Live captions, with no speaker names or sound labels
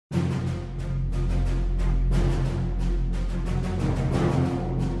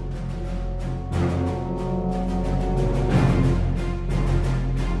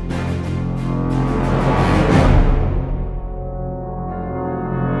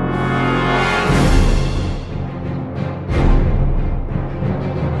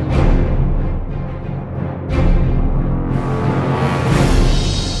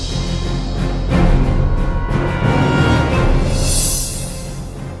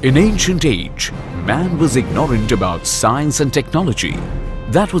In ancient age, man was ignorant about science and technology.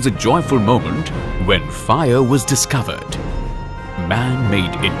 That was a joyful moment when fire was discovered. Man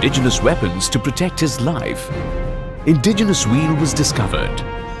made indigenous weapons to protect his life. Indigenous wheel was discovered.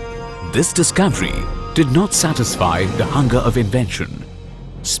 This discovery did not satisfy the hunger of invention.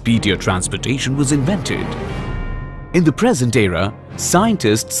 Speedier transportation was invented. In the present era,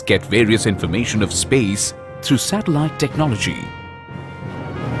 scientists get various information of space through satellite technology.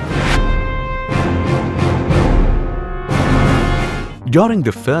 During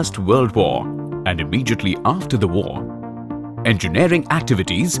the First World War and immediately after the war, engineering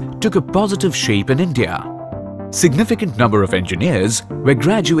activities took a positive shape in India. Significant number of engineers were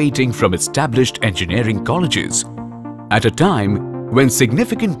graduating from established engineering colleges at a time when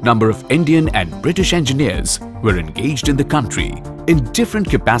significant number of Indian and British engineers were engaged in the country in different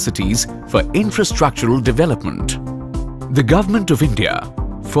capacities for infrastructural development. The Government of India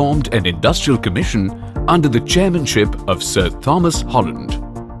formed an industrial commission under the chairmanship of Sir Thomas Holland,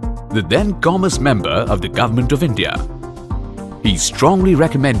 the then Commerce member of the Government of India. He strongly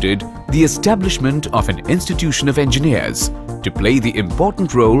recommended the establishment of an institution of engineers to play the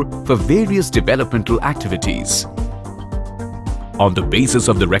important role for various developmental activities. On the basis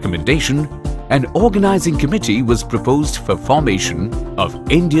of the recommendation, an organizing committee was proposed for formation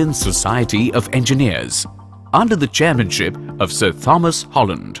of Indian Society of Engineers under the chairmanship of Sir Thomas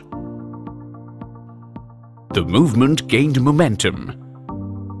Holland. The movement gained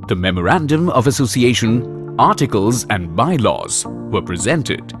momentum. The Memorandum of Association, articles and bylaws were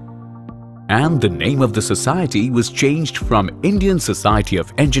presented, and the name of the society was changed from Indian Society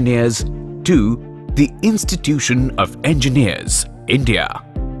of Engineers to the Institution of Engineers, India.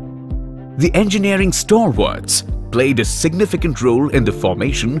 The engineering stalwarts played a significant role in the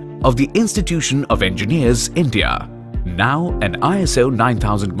formation of the Institution of Engineers, India, now an ISO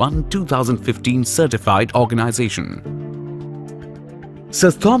 9001-2015 certified organization.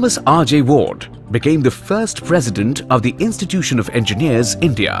 Sir Thomas R.J. Ward became the first president of the Institution of Engineers,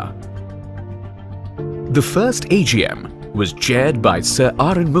 India. The first AGM was chaired by Sir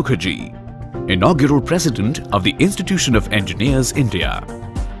R.N. Mukherjee, inaugural president of the Institution of Engineers, India,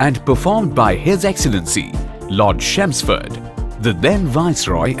 and performed by His Excellency Lord Chelmsford, the then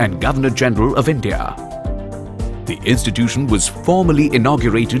Viceroy and Governor-General of India. The institution was formally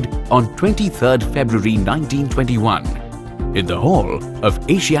inaugurated on 23rd February 1921 in the hall of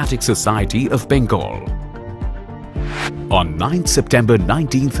Asiatic Society of Bengal. On 9th September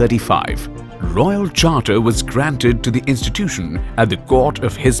 1935, Royal Charter was granted to the institution at the court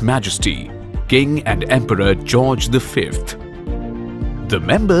of His Majesty, King and Emperor George V. The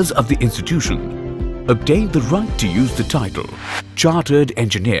members of the institution obtained the right to use the title Chartered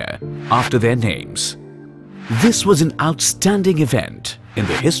Engineer after their names. This was an outstanding event in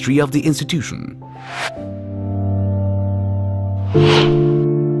the history of the institution.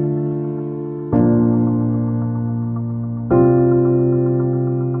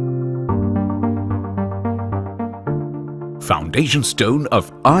 Foundation stone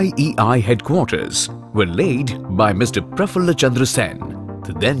of IEI headquarters were laid by Mr. Prafulla Chandra Sen,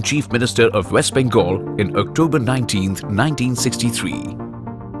 the then Chief Minister of West Bengal, in October 19, 1963.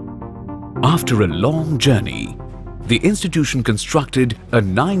 After a long journey, the institution constructed a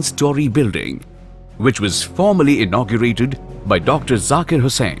 9-story building, which was formally inaugurated by Dr. Zakir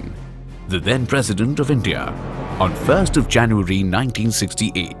Hussain, the then President of India, on 1st of January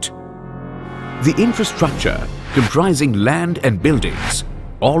 1968. The infrastructure, comprising land and buildings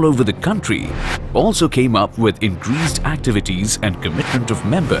all over the country, also came up with increased activities and commitment of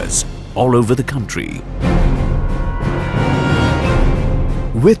members all over the country.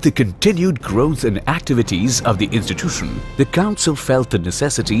 With the continued growth and activities of the institution, the Council felt the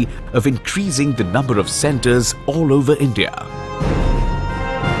necessity of increasing the number of centres all over India.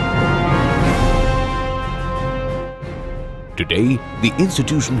 Today, the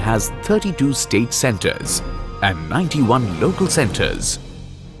institution has 32 state centres and 91 local centres,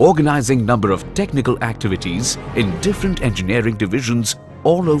 organising number of technical activities in different engineering divisions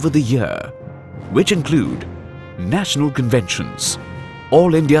all over the year, which include national conventions,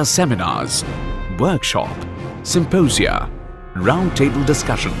 All India seminars, workshop, symposia, round-table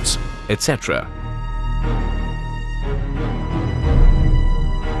discussions, etc.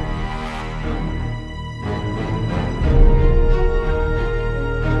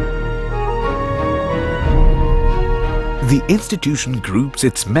 The institution groups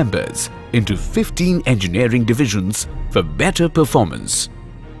its members into 15 engineering divisions for better performance,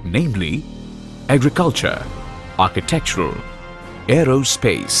 namely agriculture, architectural,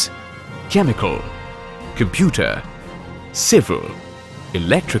 aerospace, chemical, computer, civil,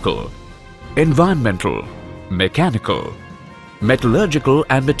 electrical, environmental, mechanical, metallurgical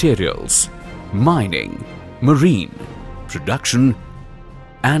and materials, mining, marine, production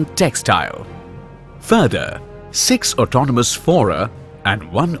and textile. Further, 6 autonomous fora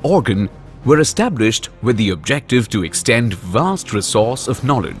and 1 organ were established with the objective to extend vast resource of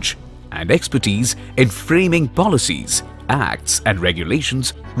knowledge and expertise in framing policies, acts and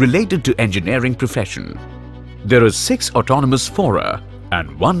regulations related to engineering profession. There are 6 autonomous fora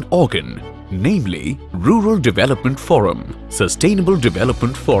and 1 organ, namely Rural Development Forum, Sustainable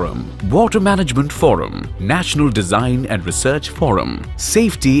Development Forum, Water Management Forum, National Design and Research Forum,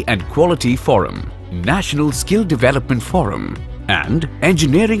 Safety and Quality Forum, National Skill Development Forum and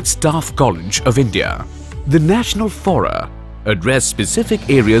Engineering Staff College of India. The national fora address specific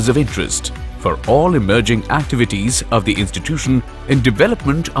areas of interest for all emerging activities of the institution in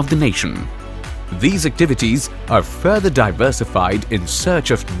development of the nation. These activities are further diversified in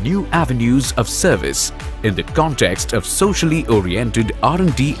search of new avenues of service in the context of socially oriented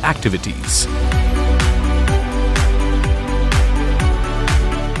R&D activities.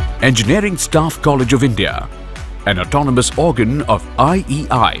 Engineering Staff College of India, an autonomous organ of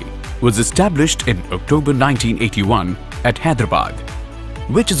IEI, was established in October 1981 at Hyderabad,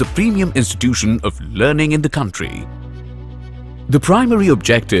 which is a premium institution of learning in the country. The primary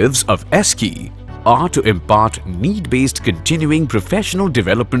objectives of ESCI are to impart need-based continuing professional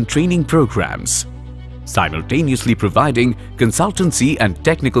development training programs, simultaneously providing consultancy and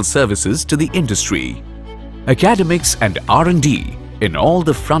technical services to the industry, academics and R&D in all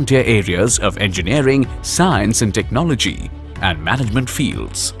the frontier areas of engineering, science and technology and management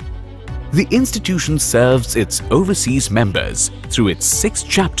fields. The institution serves its overseas members through its 6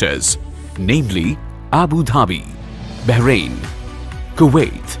 chapters, namely Abu Dhabi, Bahrain,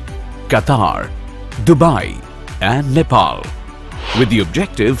 Kuwait, Qatar, Dubai and Nepal, with the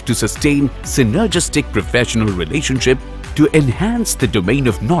objective to sustain synergistic professional relationship to enhance the domain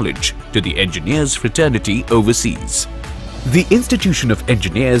of knowledge to the engineers fraternity overseas. The Institution of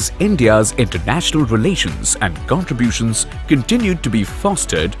Engineers India's international relations and contributions continued to be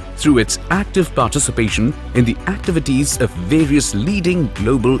fostered through its active participation in the activities of various leading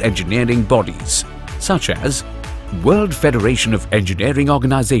global engineering bodies such as World Federation of Engineering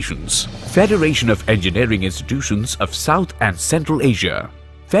Organizations, Federation of Engineering Institutions of South and Central Asia,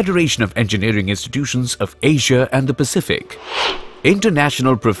 Federation of Engineering Institutions of Asia and the Pacific,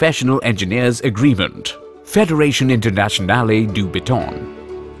 International Professional Engineers Agreement, Fédération Internationale du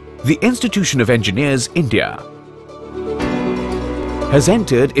Béton. The Institution of Engineers India has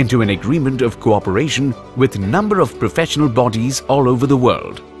entered into an agreement of cooperation with a number of professional bodies all over the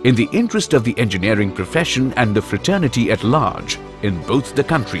world in the interest of the engineering profession and the fraternity at large in both the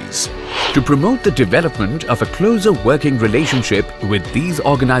countries, to promote the development of a closer working relationship with these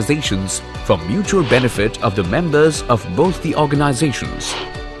organizations for mutual benefit of the members of both the organizations,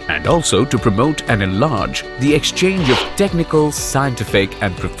 and also to promote and enlarge the exchange of technical, scientific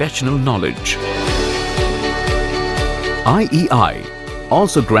and professional knowledge. IEI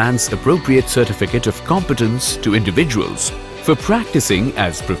also grants appropriate certificate of competence to individuals for practicing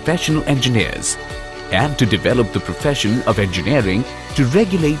as professional engineers and to develop the profession of engineering to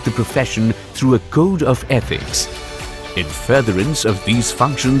regulate the profession through a code of ethics. In furtherance of these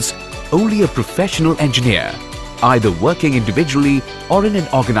functions, only a professional engineer, either working individually or in an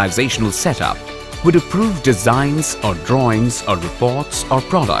organizational setup, would approve designs or drawings or reports or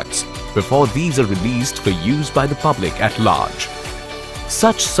products before these are released for use by the public at large.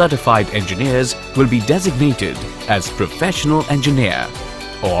 Such certified engineers will be designated as Professional Engineer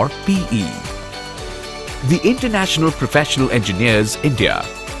or PE. The International Professional Engineers India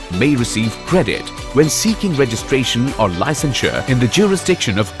may receive credit when seeking registration or licensure in the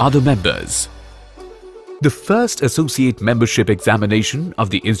jurisdiction of other members. The first associate membership examination of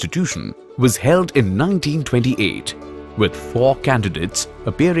the institution was held in 1928, with 4 candidates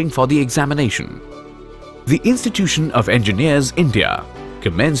appearing for the examination. The Institution of Engineers India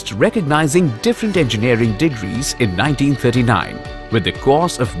commenced recognizing different engineering degrees in 1939 with the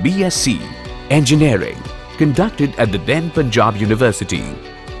course of BSc Engineering conducted at the then Punjab University.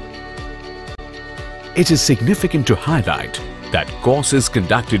 It is significant to highlight that courses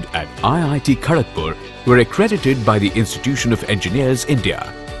conducted at IIT Kharagpur were accredited by the Institution of Engineers India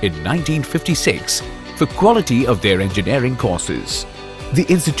in 1956 for quality of their engineering courses. The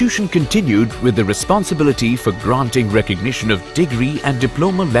institution continued with the responsibility for granting recognition of degree and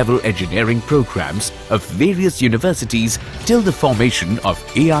diploma level engineering programs of various universities till the formation of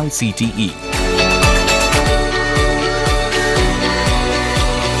AICTE.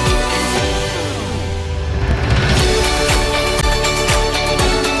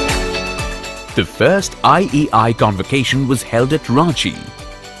 The first IEI convocation was held at Ranchi.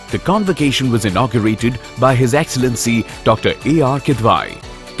 The convocation was inaugurated by His Excellency Dr. A.R. Kidwai,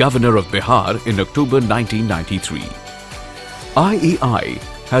 Governor of Bihar, in October 1993. IEI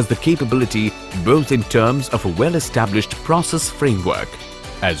has the capability both in terms of a well-established process framework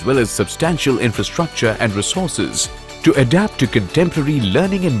as well as substantial infrastructure and resources to adapt to contemporary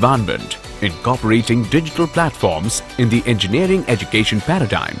learning environment, incorporating digital platforms in the engineering education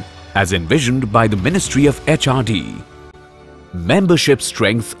paradigm as envisioned by the Ministry of HRD. Membership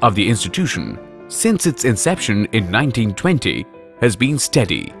strength of the institution since its inception in 1920 has been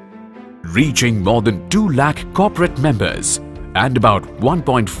steady, reaching more than 2 lakh corporate members and about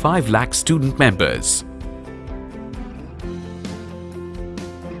 1.5 lakh student members.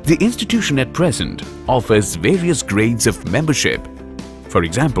 The institution at present offers various grades of membership, for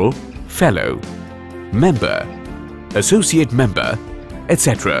example, Fellow, Member, Associate Member,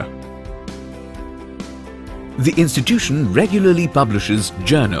 etc. The institution regularly publishes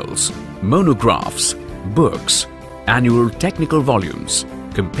journals, monographs, books, annual technical volumes,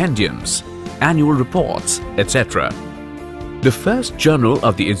 compendiums, annual reports, etc. The first journal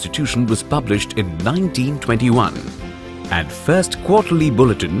of the institution was published in 1921 and first quarterly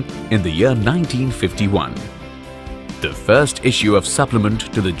bulletin in the year 1951. The first issue of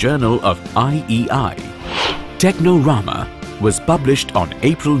supplement to the Journal of IEI, Technorama, was published on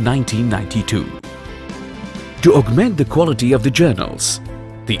April 1992. To augment the quality of the journals,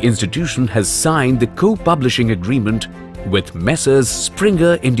 the institution has signed the co-publishing agreement with Messrs.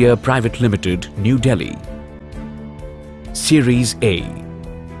 Springer India Private Limited, New Delhi. Series A,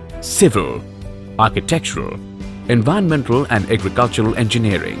 Civil, Architectural, Environmental and Agricultural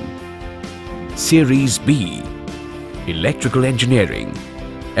Engineering. Series B, Electrical Engineering,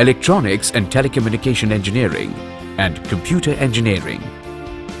 Electronics and Telecommunication Engineering and Computer Engineering.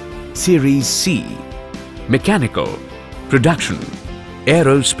 Series C, Mechanical, Production,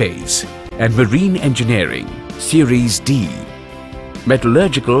 Aerospace and Marine Engineering. Series D,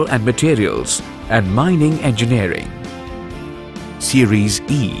 Metallurgical and Materials and Mining Engineering. Series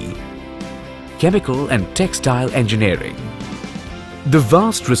E, Chemical and Textile Engineering. The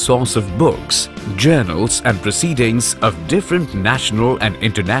vast resource of books, journals and proceedings of different national and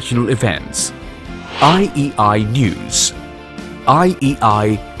international events. IEI News,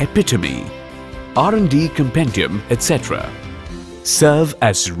 IEI Epitome, R&D Compendium, etc. serve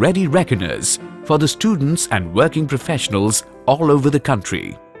as ready reckoners for the students and working professionals all over the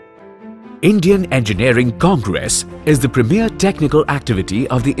country. Indian Engineering Congress is the premier technical activity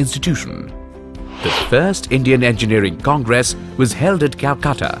of the institution. The first Indian Engineering Congress was held at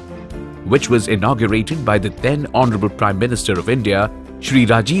Calcutta, which was inaugurated by the then Honorable Prime Minister of India, Shri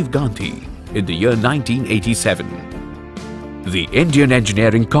Rajiv Gandhi, in the year 1987. The Indian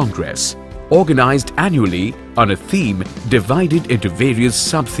Engineering Congress, organized annually on a theme divided into various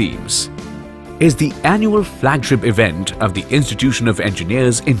sub-themes, is the annual flagship event of the Institution of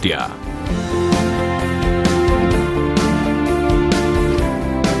Engineers, India.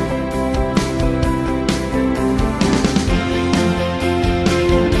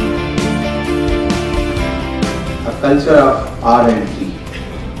 Culture of R&D.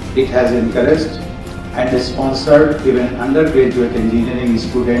 It has encouraged and sponsored even undergraduate engineering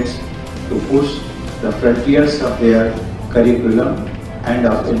students to push the frontiers of their curriculum and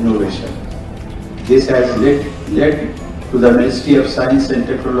of innovation. This has led to the Ministry of Science and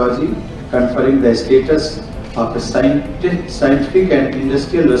Technology conferring the status of a scientific and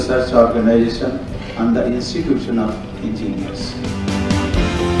industrial research organization on the Institution of Engineers.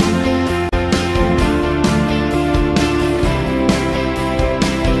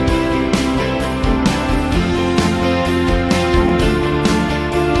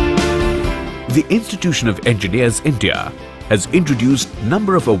 The Institution of Engineers India has introduced a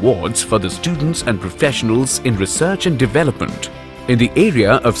number of awards for the students and professionals in research and development in the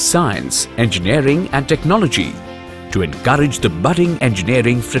area of science, engineering and technology to encourage the budding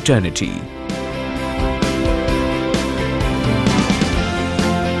engineering fraternity.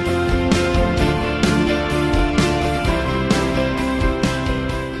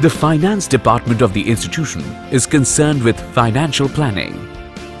 The finance department of the institution is concerned with financial planning.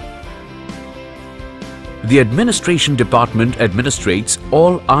 The administration department administrates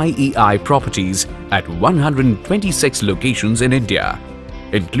all IEI properties at 126 locations in India,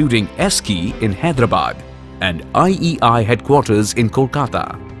 including SKI in Hyderabad and IEI headquarters in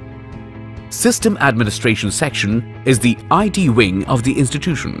Kolkata. System Administration section is the IT wing of the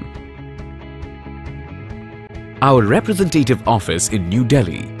institution. Our representative office in New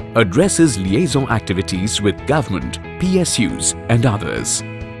Delhi addresses liaison activities with government, PSUs and others.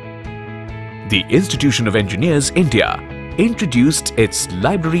 The Institution of Engineers India introduced its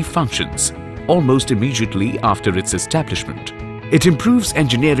library functions almost immediately after its establishment. It improves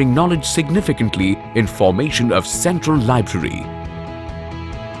engineering knowledge significantly in formation of central library.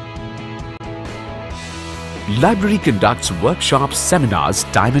 Library conducts workshops, seminars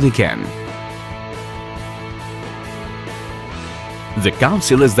time and again. The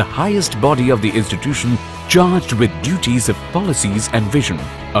Council is the highest body of the institution charged with duties of policies and vision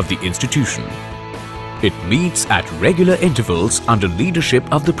of the institution. It meets at regular intervals under leadership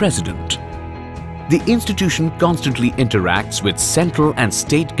of the President. The institution constantly interacts with central and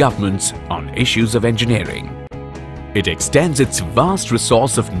state governments on issues of engineering. It extends its vast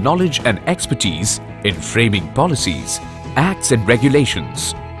resource of knowledge and expertise in framing policies, acts and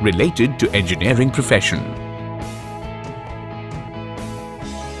regulations related to engineering profession.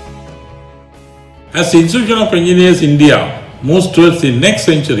 As the Institution of Engineers India moves towards the next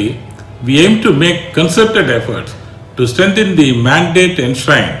century, we aim to make concerted efforts to strengthen the mandate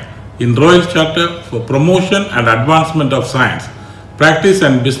enshrined in Royal Charter for promotion and advancement of science, practice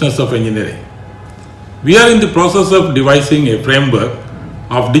and business of engineering. We are in the process of devising a framework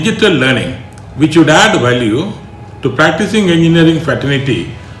of digital learning which would add value to practicing engineering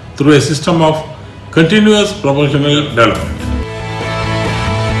fraternity through a system of continuous professional development.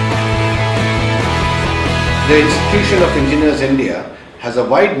 The Institution of Engineers India has a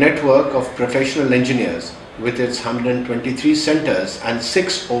wide network of professional engineers with its 123 centers and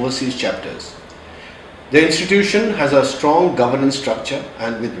 6 overseas chapters. The institution has a strong governance structure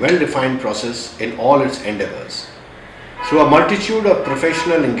and with well-defined process in all its endeavors. Through a multitude of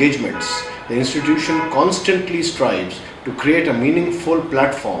professional engagements, the institution constantly strives to create a meaningful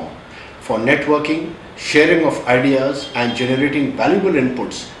platform for networking, sharing of ideas and generating valuable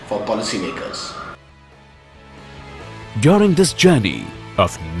inputs for policymakers. During this journey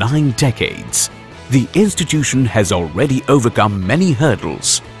of 9 decades, the institution has already overcome many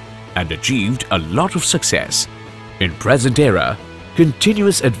hurdles and achieved a lot of success. In present era,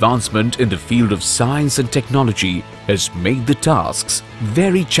 continuous advancement in the field of science and technology has made the tasks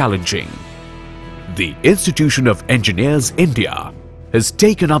very challenging. The Institution of Engineers India has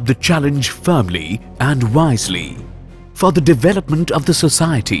taken up the challenge firmly and wisely for the development of the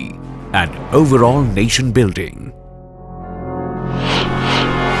society and overall nation building.